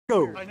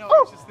Go. I know, I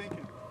was just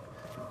thinking.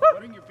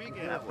 Bring your big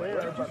ass.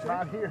 There, but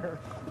not here.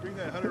 Bring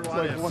that 100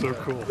 watt amp. So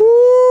cool.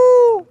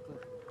 Woo!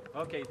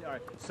 Okay, all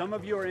right. Some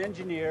of you are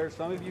engineers.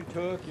 Some of you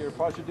took your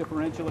partial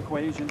differential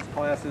equations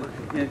classes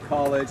in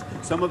college.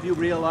 Some of you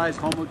realized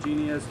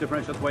homogeneous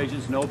differential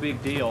equations, no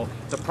big deal.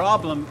 The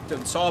problem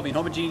to solving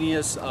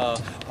homogeneous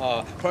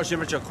partial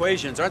differential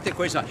equations aren't the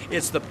equations,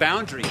 it's the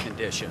boundary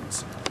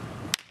conditions.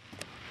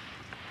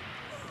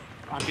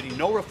 I'm getting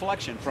no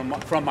reflection from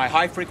my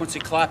high frequency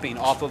clapping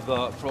off of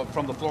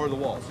from the floor of the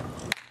walls.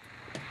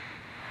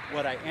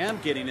 What I am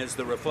getting is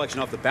the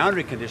reflection of the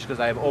boundary condition because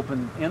I have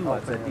open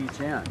inlets at each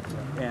end.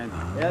 And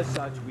as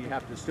such, we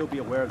have to still be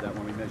aware of that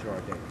when we measure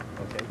our data,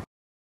 okay?